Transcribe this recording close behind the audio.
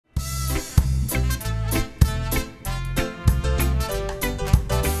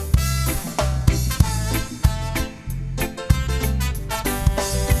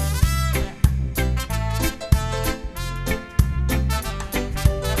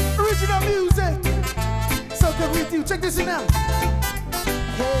Check this out.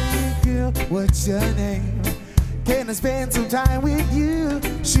 Hey girl, what's your name? Can I spend some time with you?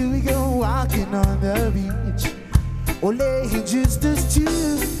 Should we go walking on the beach? Or lay just us two?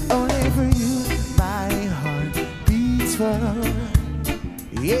 Only for you, my heart beats for.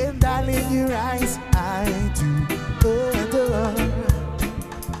 Yeah, darling, your eyes I do adore.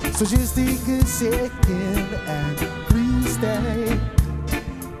 So just take a second and please stay.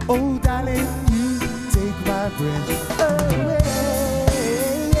 Oh, darling, you take my breath away.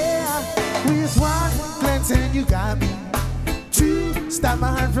 Yeah. With one glance and you got me. 2, stop my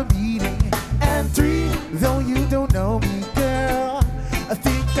heart from beating. And 3, though you don't know me, girl, I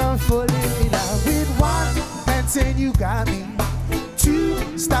think I'm falling in love. With 1 glance and you got me.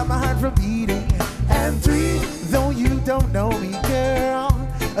 2, stop my heart from beating. And 3, though you don't know me, girl,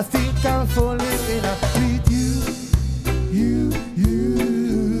 I think I'm falling in love with you, with you.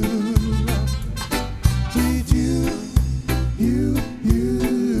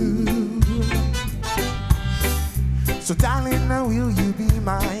 So darling, now will you be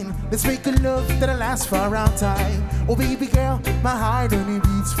mine? Let's make a love that'll last for our time. Oh baby girl, my heart only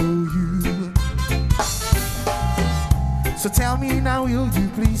beats for you. So tell me now, will you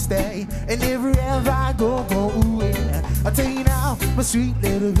please stay? And wherever I go away. I'll tell you now, my sweet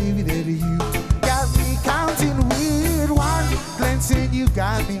little baby, that you got me counting with 1 glance and you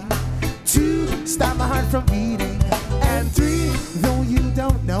got me. 2, stop my heart from beating. And 3, though you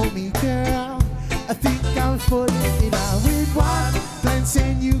don't know me, girl, I think I'm falling in love with 1 glance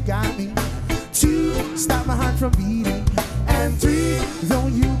and you got me. 2, stop my heart from beating. And 3, though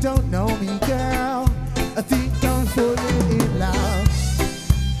you don't know me, girl, I think I'm falling in love.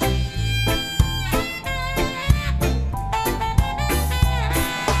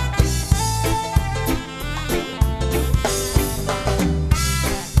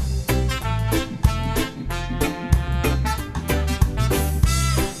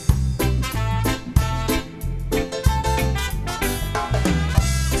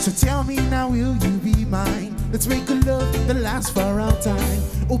 So tell me now, will you be mine? Let's make a love that lasts for our time.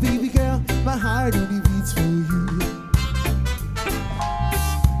 Oh baby girl, my heart only beats for you.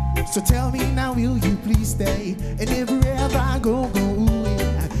 So tell me now, will you please stay? And wherever I go away.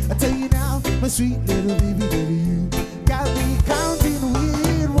 I tell you now, my sweet little baby, that you got me counting